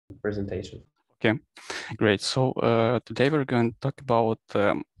presentation. Okay, great. So today we're going to talk about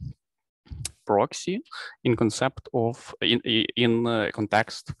proxy in concept of in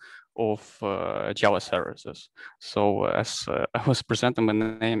context of Java services. So as I was presenting, my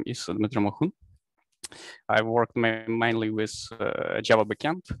name is Dmytro Makhun. I worked mainly with Java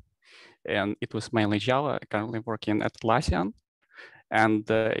backend, and it was mainly Java. Currently working at Atlassian, and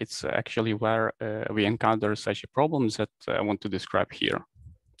it's actually where we encounter such problems that I want to describe here.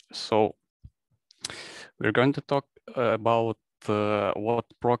 So we're going to talk about what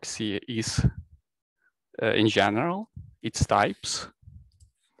proxy is in general, its types.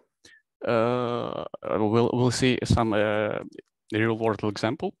 We'll see some real-world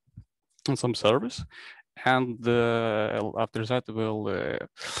example on some service, and after that we'll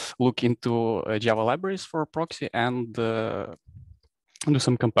look into Java libraries for proxy and do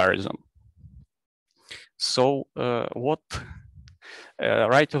some comparison. So what?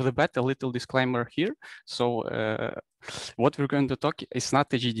 Right off the bat, a little disclaimer here. So what we're going to talk is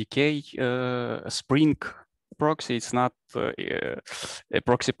not a JDK Spring proxy. It's not a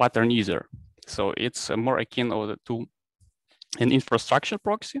proxy pattern either. So it's more akin to an infrastructure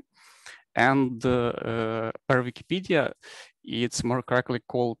proxy. And per Wikipedia, it's more correctly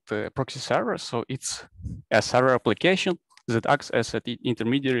called proxy server. So it's a server application that acts as an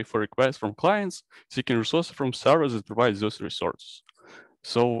intermediary for requests from clients seeking resources from servers that provides those resources.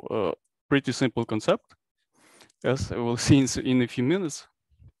 So pretty simple concept, as we'll see in a few minutes.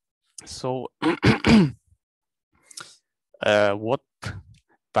 So what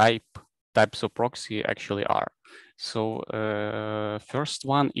types of proxy actually are? So first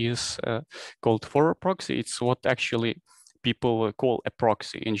one is called forward proxy. It's what actually people call a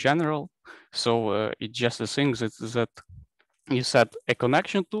proxy in general. So it's just a thing that you set a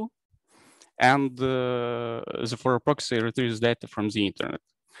connection to, and the forward proxy retrieves data from the internet.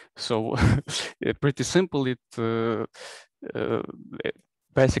 So pretty simple. It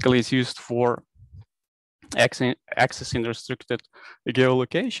basically is used for accessing restricted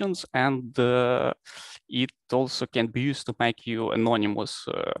geolocations, and it also can be used to make you anonymous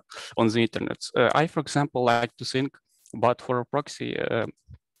on the internet. I, for example, like to think about for a proxy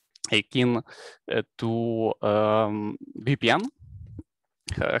akin to VPN.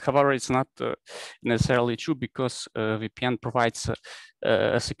 However, it's not necessarily true, because VPN provides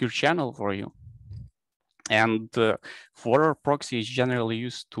a secure channel for you. And forward proxy is generally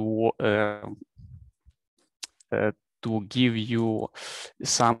used to give you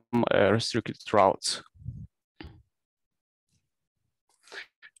some restricted routes.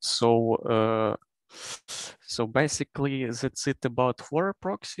 So basically that's it about forward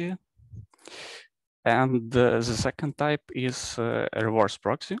proxy. And the second type is a reverse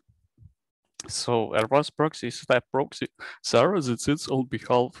proxy. So a reverse proxy is a type proxy server that sits on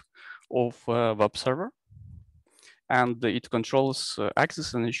behalf of a web server, and it controls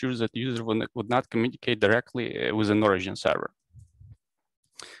access and ensures that the user would not communicate directly with an origin server.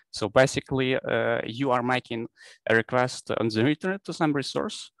 So basically, you are making a request on the internet to some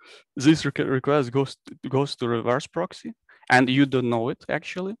resource. This request goes to reverse proxy, and you don't know it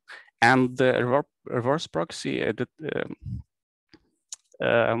actually. And the reverse proxy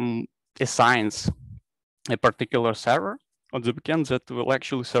assigns a particular server on the backend that will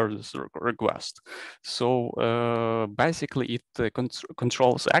actually serve this request. So basically, it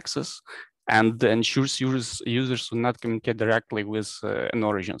controls access and ensures users will not communicate directly with an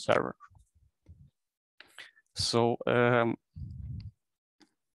origin server. So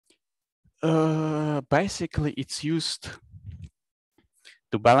basically, it's used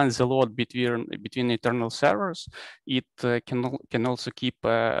to balance the load between internal servers. It can also keep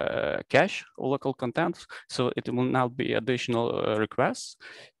cache or local contents, so it will not be additional requests.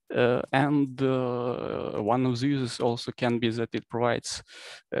 And one of the uses also can be that it provides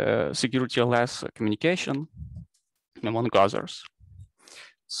security-less communication, among others.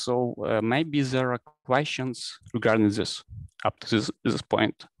 So maybe there are questions regarding this up to this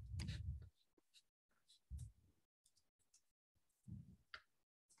point.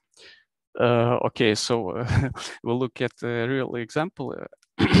 Okay, so we'll look at a real example.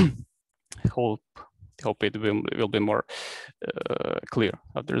 Hope it will be more clear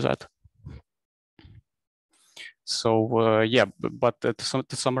after that. So yeah, but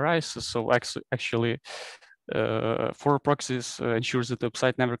to summarize, so actually, for proxies ensures that the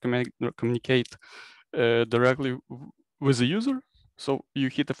website never communicate directly with the user. So you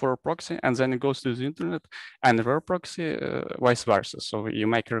hit a forward proxy and then it goes to the internet, and the reverse proxy vice versa. So you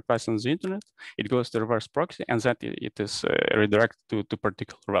make a request on the internet, it goes to reverse proxy, and then it is redirected to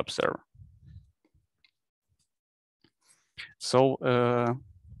particular web server. So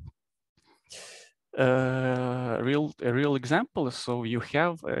A real example. So you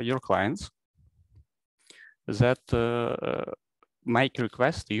have your clients that make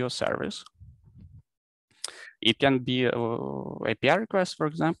requests to your service. It can be API request, for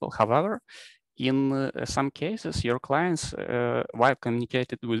example. However, in some cases, your clients, while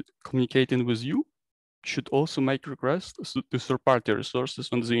communicating with you, should also make requests to third-party resources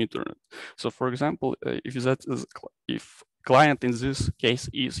on the internet. So, for example, if client in this case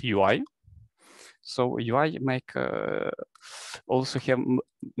is UI, so UI may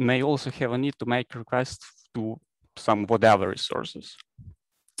also have a need to make requests to some whatever resources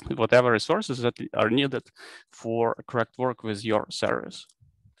that are needed for correct work with your service.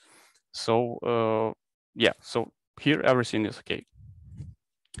 So yeah, so here everything is okay.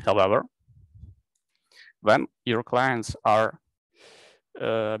 However, when your clients are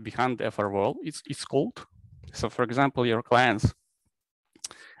behind the firewall, it's cold. So for example, your clients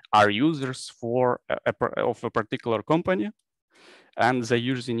are users of a particular company, and they're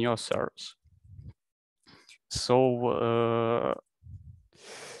using your service. So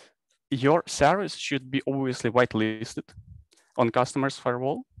your service should be obviously whitelisted on customer's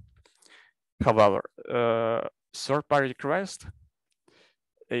firewall. However, third-party request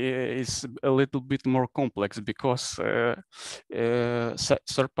is a little bit more complex because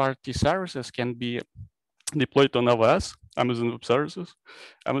third-party services can be deployed on AWS, Amazon Web Services.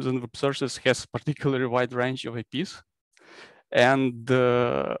 Amazon Web Services has particularly wide range of IPs, and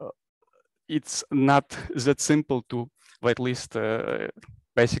it's not that simple to whitelist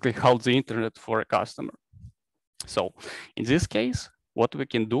basically half the internet for a customer. So in this case, what we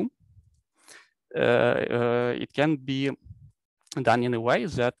can do, it can be done in a way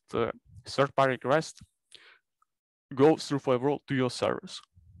that third-party request goes through firewall to your service.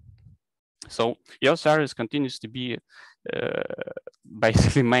 So your service continues to be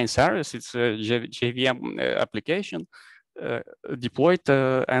basically main service. It's a JVM application deployed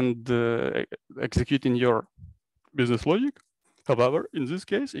and executing your business logic. However, in this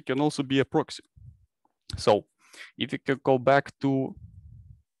case, it can also be a proxy. So if you can go back to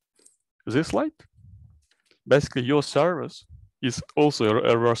this slide, basically your service is also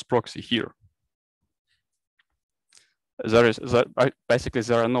a reverse proxy here. Basically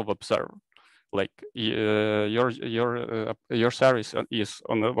there are no web server. Like your service is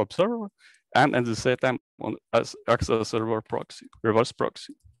on a web server, and at the same time acts as a reverse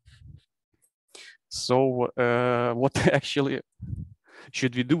proxy. So what actually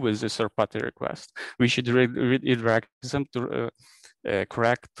should we do with this third-party request? We should redirect them to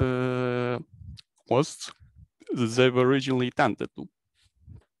correct hosts that they were originally intended to.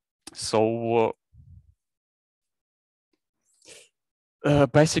 So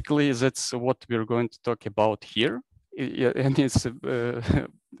basically, that's what we're going to talk about here. And it's a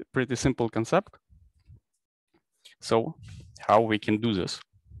pretty simple concept. So how we can do this?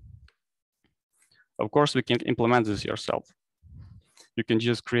 Of course, we can implement this yourself. You can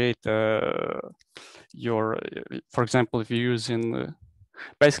just create for example, if you're using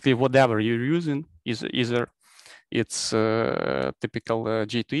basically whatever you're using is either it's a typical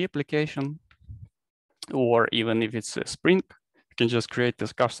G2E application, or even if it's a Spring, you can just create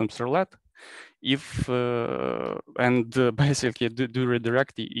this custom servlet. Basically do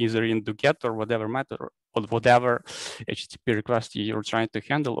redirect either into GET or whatever method, or whatever HTTP request you're trying to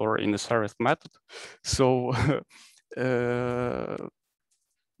handle, or in the service method. So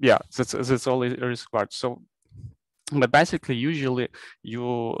yeah, that's all it is required. So, but basically, usually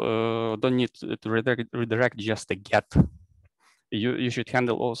you don't need to redirect just a GET. You should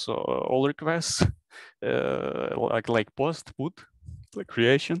handle also all requests, like post, put, like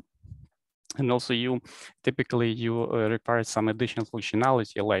creation. And also you typically require some additional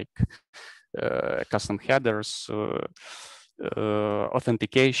functionality like custom headers,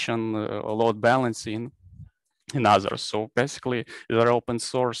 authentication, load balancing, and others. So basically there are open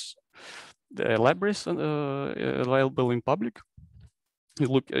source libraries available in public. You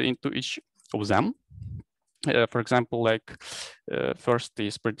look into each of them. For example, like first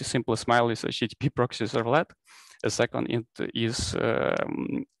is pretty simple. Smile is HTTP proxy servlet. A second is a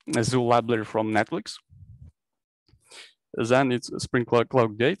Zoo library from Netflix. Then it's Spring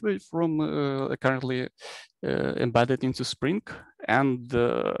Cloud Gateway from currently embedded into Spring, and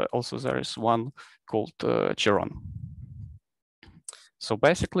also there is one called Chiron. So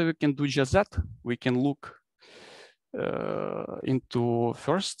basically, we can do just that. We can look into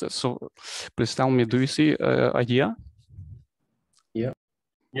first. So please tell me, do you see idea? Yeah.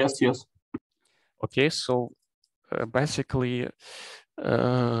 Yes. Okay, so basically,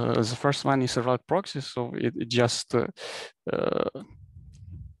 the first one is a route proxy. So it just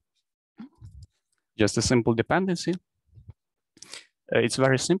just a simple dependency. It's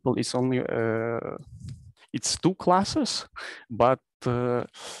very simple. It's only it's 2 classes, but main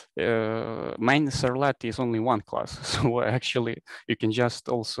servlet is only 1 class. So actually, you can just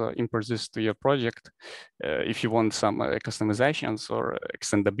also import this to your project if you want some customizations or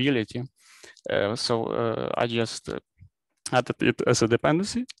extendability. So I just added it as a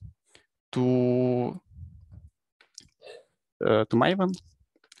dependency to Maven.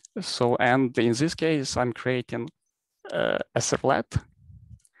 So, and in this case, I'm creating a servlet.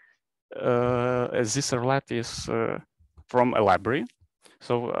 This servlet is from a library.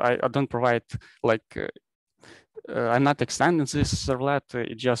 So I don't provide like, I'm not extending this servlet,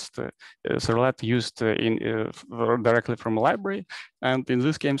 it's just a servlet used directly from a library. And in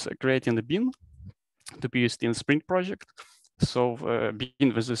this case, creating a bin to be used in Spring project. So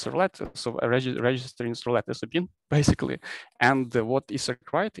bin with the servlet, so registering servlet as a bin, basically. And what is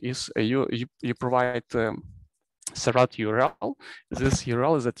required is you provide servlet URL. This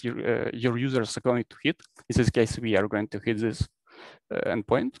URL is that your users are going to hit. In this case, we are going to hit this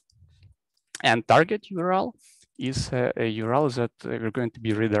endpoint. And target URL is a URL that we're going to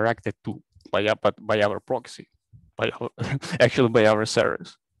be redirected to by our proxy, actually by our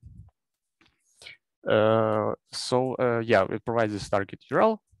servers. Yeah, it provides this target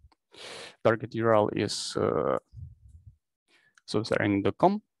URL. Target URL is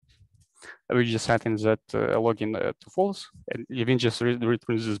sosaring.com. We just set in that login to false, and even just return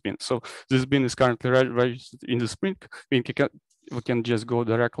this bin. So this bin is currently registered in the Spring. We can just go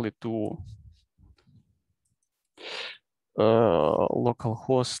directly to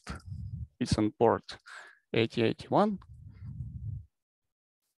localhost. It's on port 8081.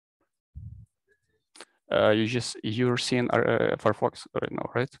 You're seeing Firefox right now,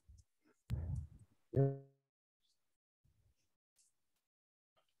 right? Yeah.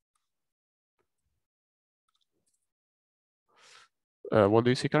 What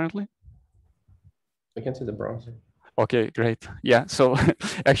do you see currently? I can see the browser. Okay, great. Yeah, so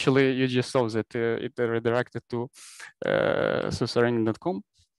actually you just saw that it redirected to sosaring.com.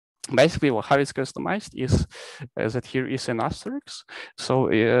 Basically, how it's customized is that here is an asterisk. So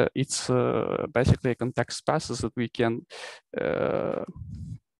it's basically a context passes that we can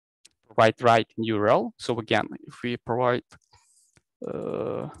provide right in URL. So again, if we provide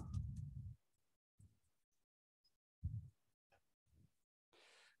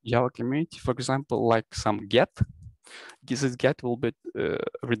Java community, for example, like some get, this get will be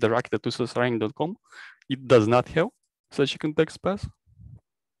redirected to sosaring.com. It does not have such a context path.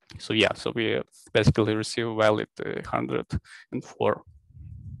 So yeah, so we basically receive valid 104.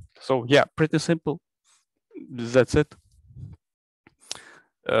 So yeah, pretty simple. That's it.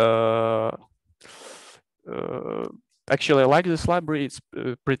 Actually, I like this library. It's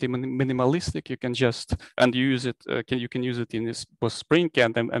pretty minimalistic. You can just use it. You can use it in this both Spring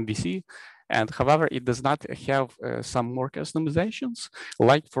and MVC. And however, it does not have some more customizations,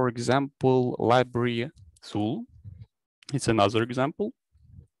 like for example, library Zul. It's another example.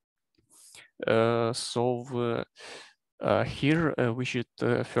 Here we should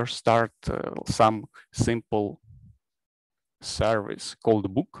first start some simple service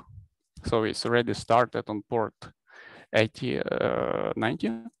called book. So it's already started on port 8090.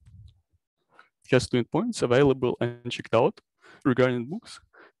 It has 2 endpoints available and checked out regarding books.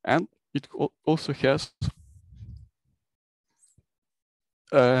 And it also has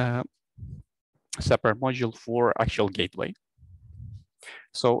a separate module for actual gateway.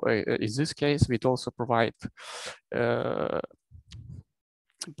 So in this case, we'd also provide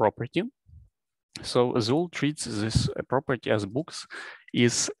property. So Zul treats this property as books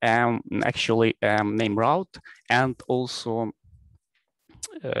is actually name route and also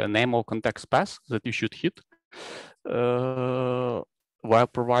name of context path that you should hit while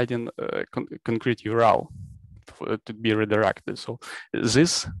providing concrete URL to be redirected. So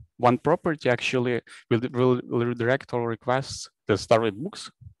this one property actually will redirect our requests that start with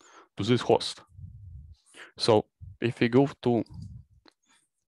books to this host. So if we go to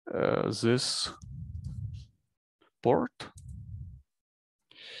this port,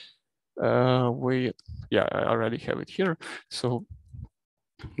 I already have it here. So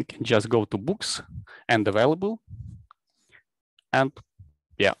you can just go to books and available, and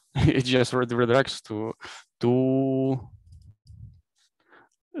yeah, it just redirects to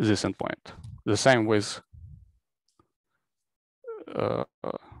this endpoint. The same with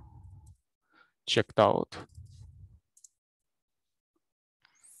checked out.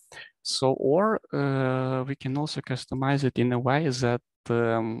 So, or we can also customize it in a way that,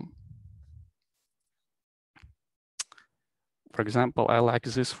 for For example, I like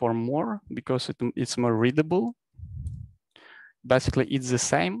this form more because it's more readable. Basically, it's the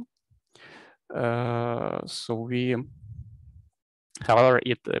same. However,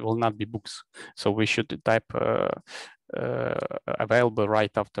 it will not be books. So we should type available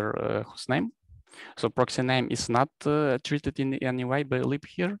right after hostname. So proxy name is not treated in any way by lib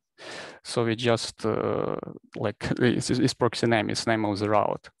here. So we just like this proxy name is name of the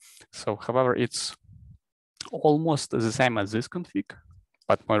route. So however, it's almost the same as this config,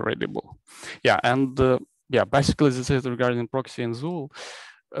 but more readable. Yeah, and yeah, basically this is regarding proxy and Zool.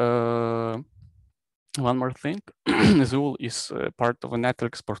 One more thing, Zool is part of a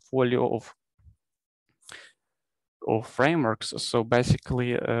Netflix portfolio of frameworks. So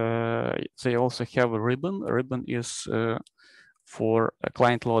basically, they also have a ribbon. A ribbon is for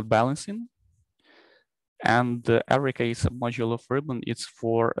client load balancing. And every case module of ribbon is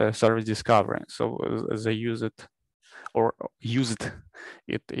for service discovery. So they use it or used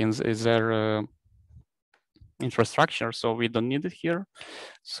it in their infrastructure. So we don't need it here.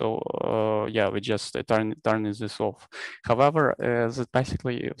 So yeah, we just turn this off. However, that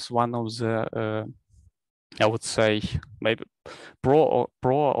basically is one of the I would say maybe pro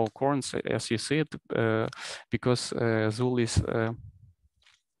or cons as you see it, because Zool is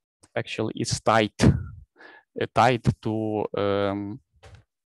actually it's tied to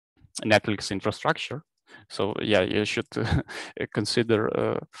Netflix infrastructure. So yeah, you should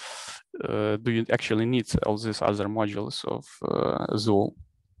consider do you actually need all these other modules of Zool?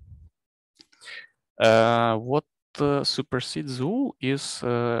 What supersedes Zool is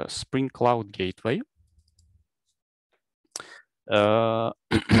Spring Cloud Gateway. So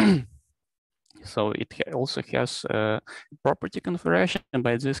it also has property configuration, and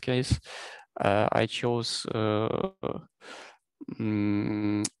by this case, I chose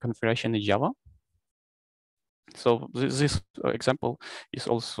configuration in Java. So this example is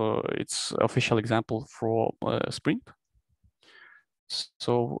also its official example for Spring.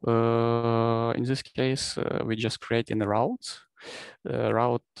 So in this case, we just create in the routes.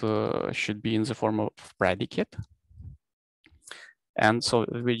 Route should be in the form of predicate. And so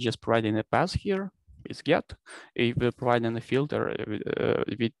we just provide in a path here, is get. If we provide in a filter,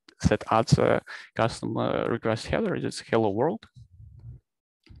 we set adds a custom request header, it's hello world.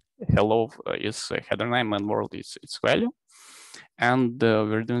 Hello is header name and world is its value. And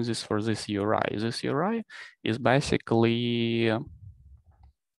we're doing this for this URI. This URI is basically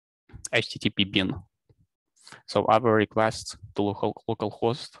HTTP bin. So our requests to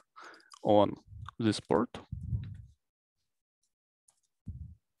localhost on this port.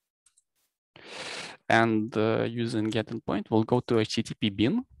 And using get endpoint, we'll go to HTTP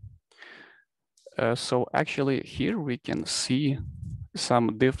bin. So actually here we can see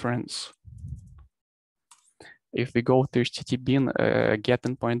some difference. If we go to HTTP bin get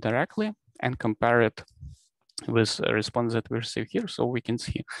endpoint directly and compare it with a response that we receive here, so we can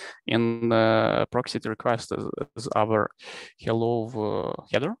see in proxy request is our hello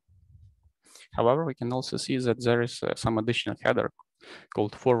header. However, we can also see that there is some additional header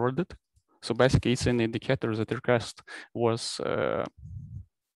called forwarded. So basically, it's an indicator that the request was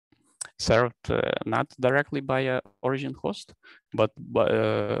served not directly by an origin host, but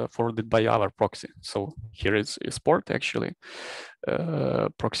forwarded by our proxy. So here is port actually,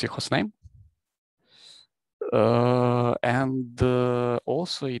 proxy hostname. And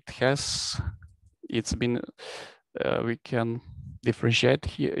also it's been, we can differentiate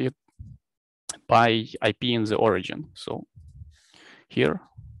here it by IP in the origin. So here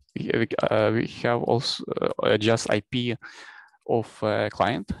we have also just IP of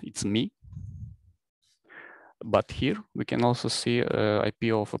client, it's me. But here we can also see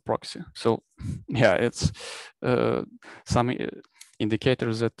IP of a proxy. So yeah, it's some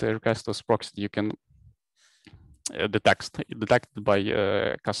indicators that the request was proxy you can detected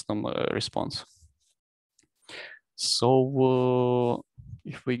by custom response. So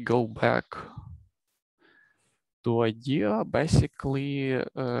if we go back to idea, basically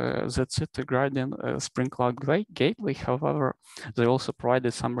that's it regarding Spring Cloud Gateway. However, they also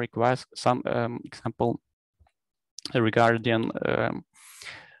provided some requests, some example regarding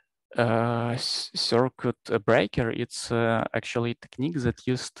circuit breaker. It's actually a technique that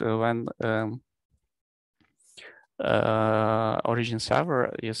used when origin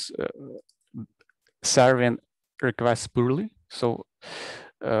server is serving requests poorly. So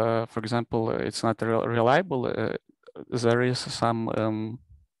for example, it's not reliable. There is some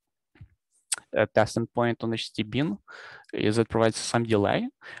test endpoint on HTTP bin that provides some delay.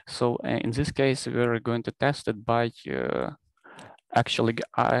 So in this case, we're going to test it by actually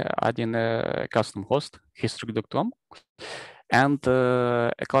adding a custom host, history.com. And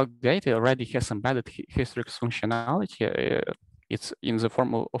a cloud gateway already has embedded historics functionality. It's in the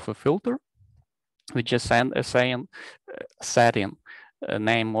form of a filter. We just setting a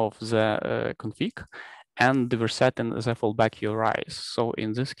name of the config, and we're setting the fallback URIs. So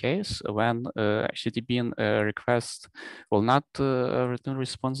in this case, when HTTP request will not return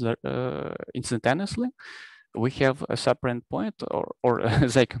response instantaneously, we have a separate point, or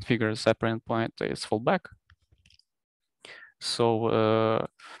they configure a separate point is fallback. So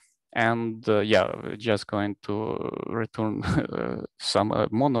yeah, we're just going to return some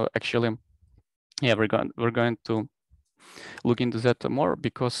mono. Actually, yeah, we're going to look into that more,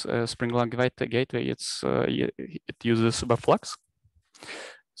 because Spring Lag Gateway it uses Flux.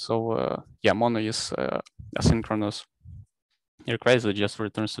 So yeah, mono is asynchronous request that just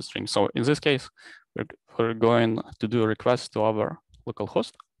returns a string. So in this case, we're going to do a request to our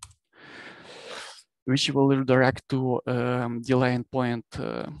localhost, which will redirect to delay endpoint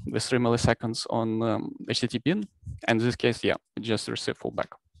with 3 milliseconds on HTTP. And in this case, yeah, just receive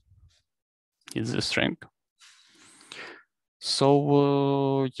fallback. It's the string.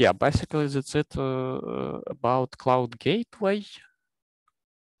 So yeah, basically that's it about Cloud Gateway.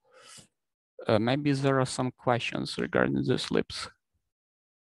 Maybe there are some questions regarding the slips.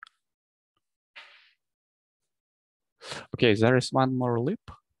 Okay, there is one more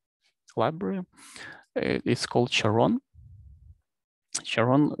library. It's called Charon.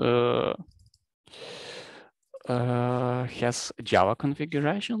 Charon has Java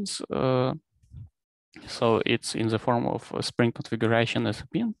configurations. So it's in the form of a Spring configuration as a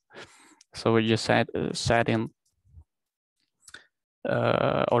pin. So we just set in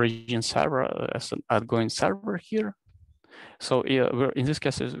origin server as an outgoing server here. So in this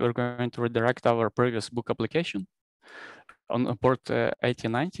case, we're going to redirect our previous book application on port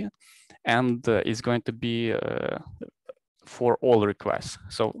 8090, and it's going to be for all requests.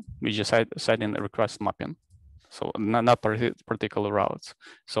 So we just set in a request mapping. So not particular routes.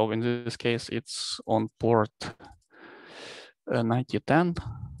 So in this case, it's on port 9010.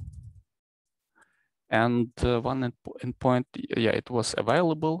 And one endpoint, yeah, it was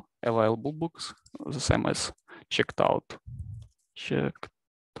available books, the same as checked out.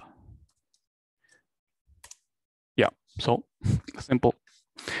 Yeah, so simple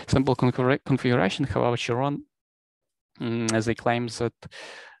configuration. However, Chiron, as they claim that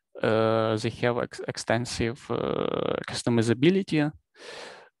they have extensive customizability.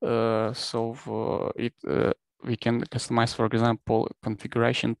 So we can customize, for example,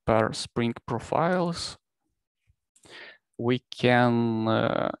 configuration per Spring profiles. We can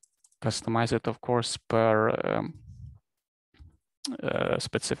customize it, of course, per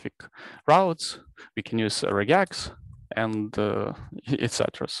specific routes. We can use regex and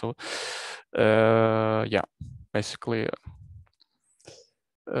etc. So yeah, basically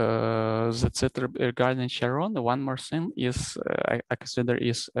that's it regarding Charon. One more thing is I consider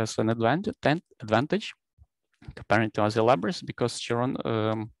is as an advantage comparing to other libraries, because Charon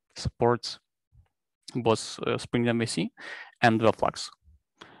supports both Spring MVC and Flux.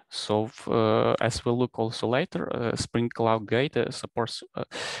 So as we'll look also later, Spring Cloud Gateway supports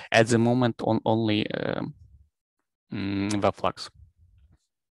at the moment on only Flux.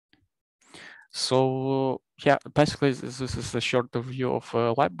 So yeah, basically this is a short overview of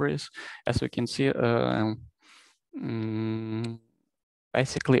libraries. As we can see,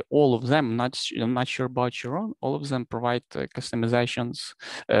 basically all of them, I'm not sure about your own, all of them provide customizations,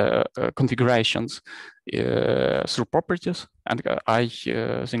 configurations through properties. And I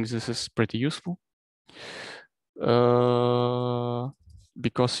think this is pretty useful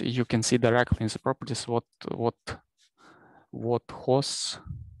because you can see directly in the properties what hosts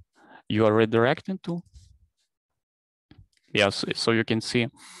you are redirecting to. Yes, so you can see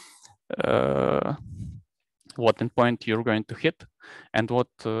what endpoint you're going to hit and what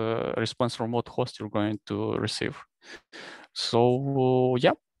response from what host you're going to receive. So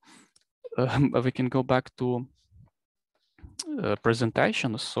yeah, we can go back to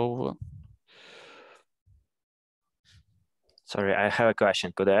presentation. So sorry, I have a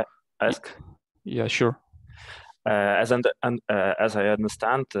question. Could I ask? Yeah, sure. As I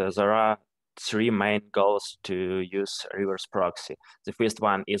understand, there are 3 main goals to use reverse proxy. The first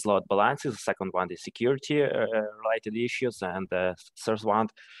one is load balancing, the second one is security related issues, and the third one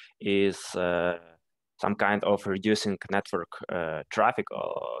is some kind of reducing network traffic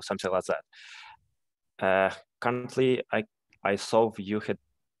or something like that. Currently, I saw you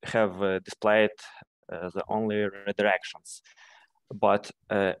have displayed the only redirections, but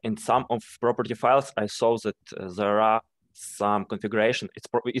in some of property files, I saw that there are some configuration.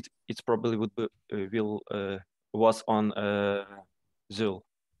 It's probably will was on Zool.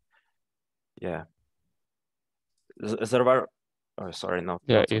 Yeah. There were. Oh, sorry, no.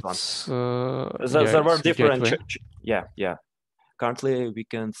 Yeah, not that one. it's There were it's different. gateway. Yeah. Currently, we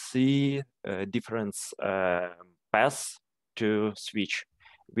can see different paths to switch.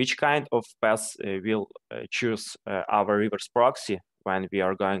 Which kind of path will choose our reverse proxy when we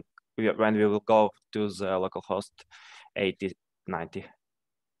are going when we will go to the localhost 8090?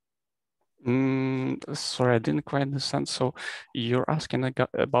 Sorry, I didn't quite understand. So you're asking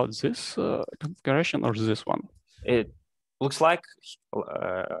about this configuration or this one? It looks like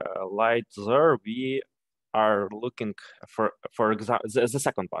there we are looking for example the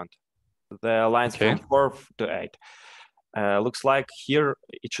second one, the lines Okay. from 4 to 8. Looks like here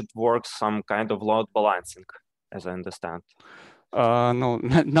it should work some kind of load balancing, as I understand. No,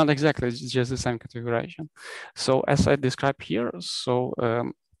 not exactly. It's just the same configuration. So as I described here, so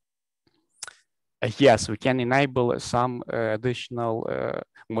yes, we can enable some additional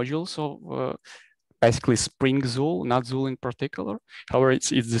modules of basically Spring Zool, not Zool in particular. However, it's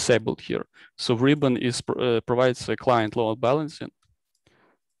disabled here. So Ribbon is provides a client load balancing,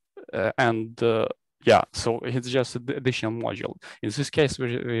 and yeah, so it's just an additional module. In this case,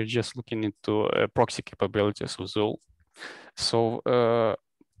 we're just looking into proxy capabilities of Zool. So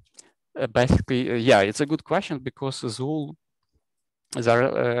basically, yeah, it's a good question because Zool, there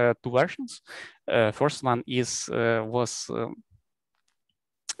are two versions. First one was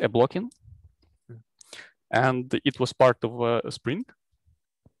a blocking, and it was part of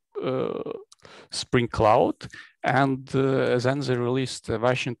Spring Cloud, and then they released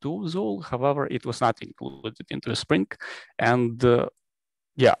version 2 of Zool. However, it was not included into Spring, and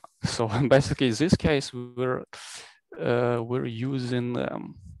yeah, so basically in this case we're using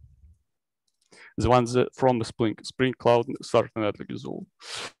the ones from Spring Cloud starting at Zool.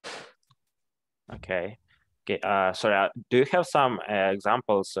 Okay. Sorry, do you have some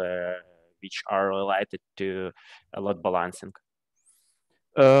examples which are related to load balancing?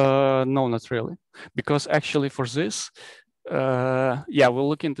 No, not really, because actually for this, yeah, we'll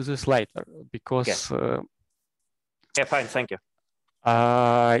look into this later because. Yeah, fine, thank you.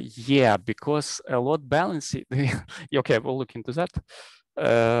 Yeah, because a load balancing. Okay, we'll look into that.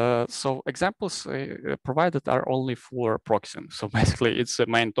 So examples provided are only for proxying. So basically, it's the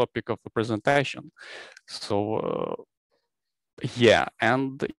main topic of the presentation. So yeah,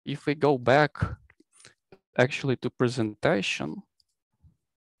 and if we go back actually to presentation,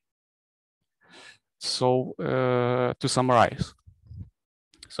 so to summarize.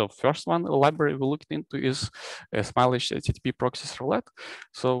 So first one library we looked into is Smileage HTTP proxies roulette.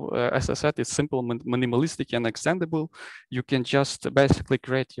 So as I said, it's simple, minimalistic, and extendable. You can just basically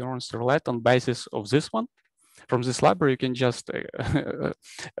create your own roulette on basis of this one. From this library, you can just,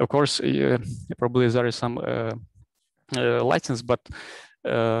 of course, probably there is some license, but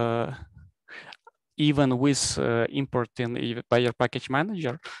even with importing by your package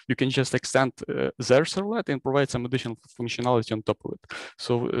manager, you can just extend their servlet and provide some additional functionality on top of it.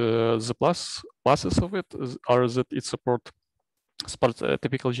 So the pluses of it are that it supports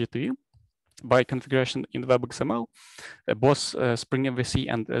typical GTE by configuration in WebXML, both Spring MVC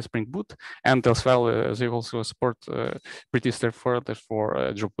and Spring Boot, and as well they also support pretty straightforward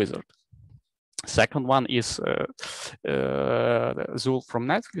for Drop Wizard. Second one is Zool from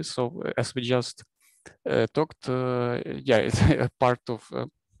Netflix. So as we just talked, yeah, it's a part of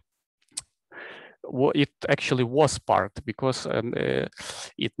what it actually was part, because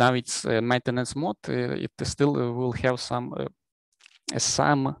it now it's maintenance mode. It still will have some, as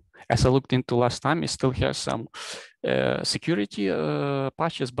I looked into last time, it still has some security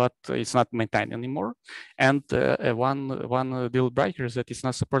patches, but it's not maintained anymore. And one deal breaker is that it's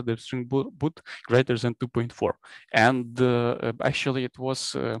not supported Spring Boot greater than 2.4. And actually, it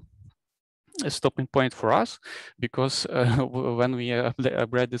was a stopping point for us, because when we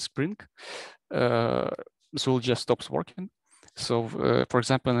upgraded Spring, Zool just stops working. So for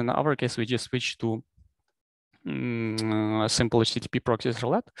example, in our case, we just switched to a simple HTTP proxies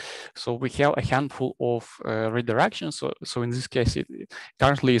roulette. So we have a handful of redirections. So in this case, it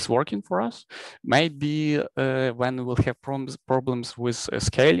currently is working for us. Maybe when we'll have problems with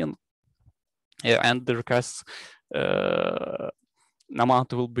scaling and the requests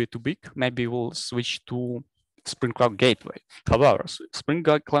amount will be too big, maybe we'll switch to Spring Cloud Gateway. However, Spring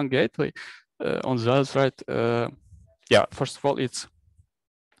Cloud Gateway, on the other side, yeah, first of all, it's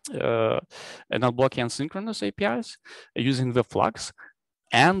not blocking asynchronous APIs using the Flux.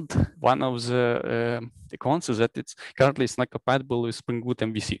 And one of the cons is that it's currently not compatible with Spring Boot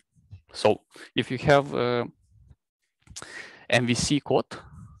MVC. So if you have MVC code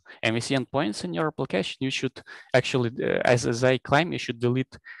MVC endpoints in your application, you should actually, as I claim, you should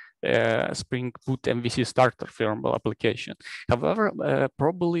delete Spring Boot MVC starter firmware application. However,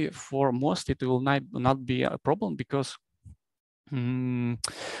 probably for most it will not be a problem because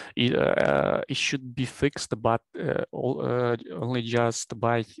it should be fixed, but only just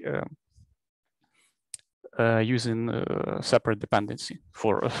by using separate dependency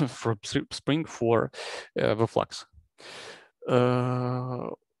for Spring for the Flux.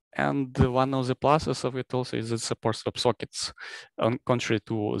 And one of the pluses of it also is it supports WebSockets, contrary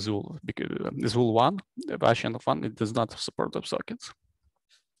to Zul, because Zul 1, the version of 1, it does not support WebSockets.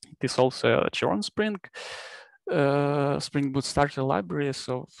 It is also a Chron Spring Boot starter library.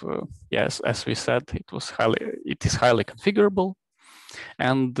 So yes, as we said, it is highly configurable,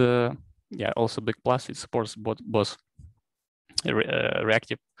 and yeah, also big plus, it supports both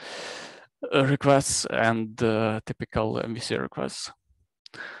reactive requests and typical MVC requests.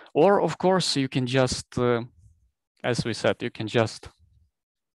 Or of course, you can just, as we said, you can just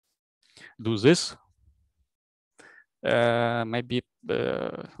do this. Maybe,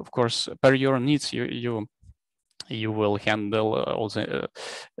 of course, per your needs, you will handle all the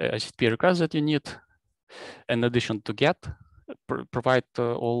HTTP requests that you need. In addition to GET, provide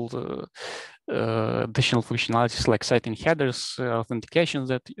all the additional functionalities like citing headers, authentication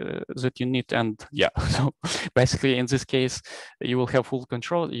that you need, and yeah. So basically, in this case, you will have full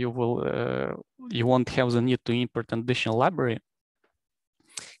control. You won't have the need to import an additional library.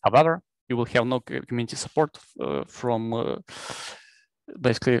 However, you will have no community support from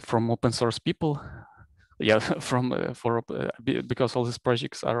basically from open source people. Yeah, because all these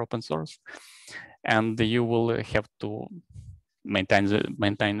projects are open source, and you will have to maintain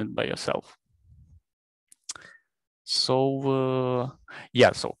it by yourself. So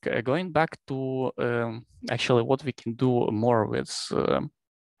yeah, so going back to actually what we can do more with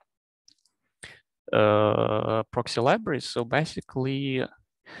proxy libraries. So basically,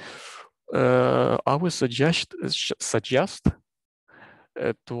 I would suggest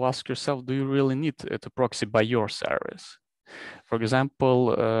to ask yourself, do you really need to proxy by your service? For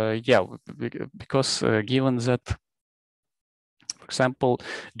example, yeah, because given that, for example,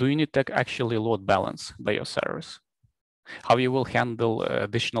 do you need to actually load balance by your service? How you will handle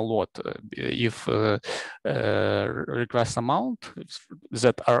additional load if request amount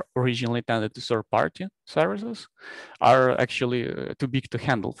that are originally intended to third-party services are actually too big to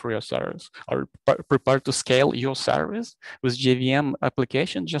handle for your service? Are prepared to scale your service with JVM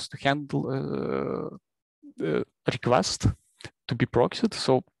application just to handle request to be proxied?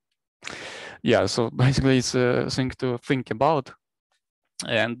 So yeah, so basically it's a thing to think about.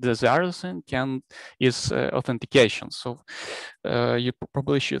 And the other thing is authentication. So you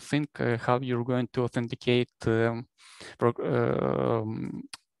probably should think how you're going to authenticate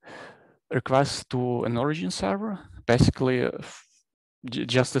requests to an origin server. Basically,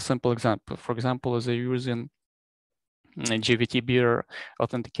 just a simple example. For example, as they're using GVT bearer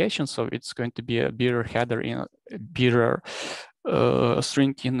authentication, so it's going to be a bearer header in a bearer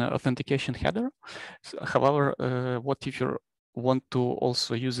string in authentication header. So, however, what if you want to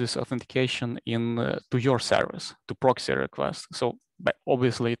also use this authentication in to your service to proxy request? So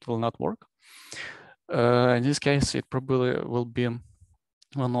obviously it will not work. In this case, it probably will be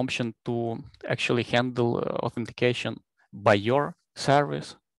one option to actually handle authentication by your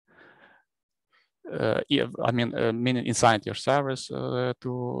service. I mean, meaning inside your service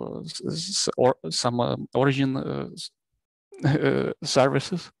to or some origin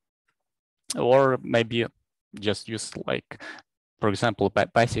services, or maybe just use, like, for example,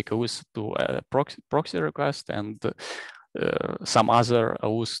 basic OS to proxy request and some other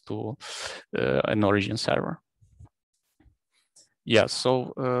OS to an origin server. Yeah,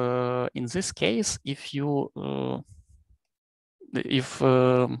 so in this case, if you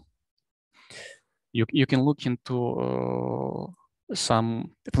you can look into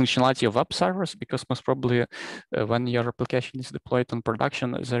some functionality of web servers, because most probably when your application is deployed on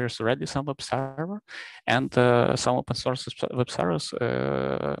production, there is already some web server, and some open source web servers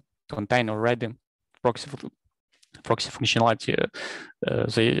contain already proxy functionality.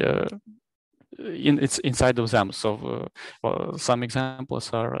 It's inside of them. So some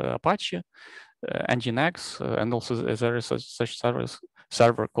examples are Apache, Nginx, and also there is such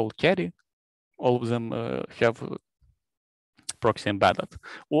server called Caddy. All of them have proxy embedded.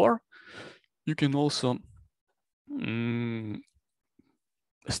 Or you can also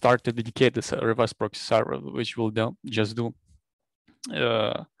start a dedicated reverse proxy server, which will just do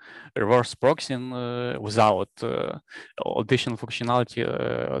reverse proxying without additional functionality.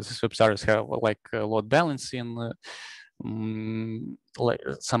 These web servers have like load balancing, like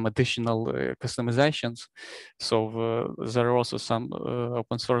some additional customizations. So there are also some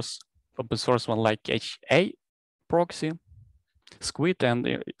open source one like HA proxy, Squid, and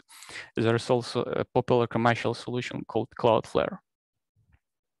there is also a popular commercial solution called Cloudflare.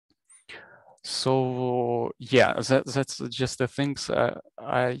 So yeah, that's just the things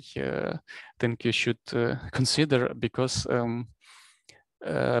I think you should consider, because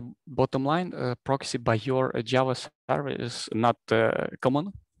bottom line, proxy by your Java server is not a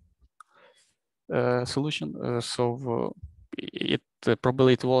common solution. So it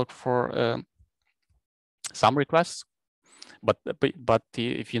probably it work for some requests, but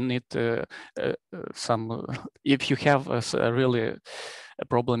if you need some, if you have a really a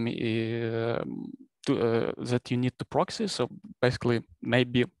problem that you need to proxy, so basically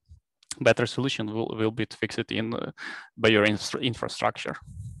maybe better solution will be to fix it in by your infrastructure,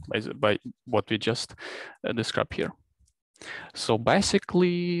 by what we just described here. So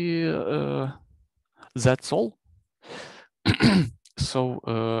basically that's all. So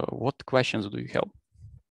what questions do you have?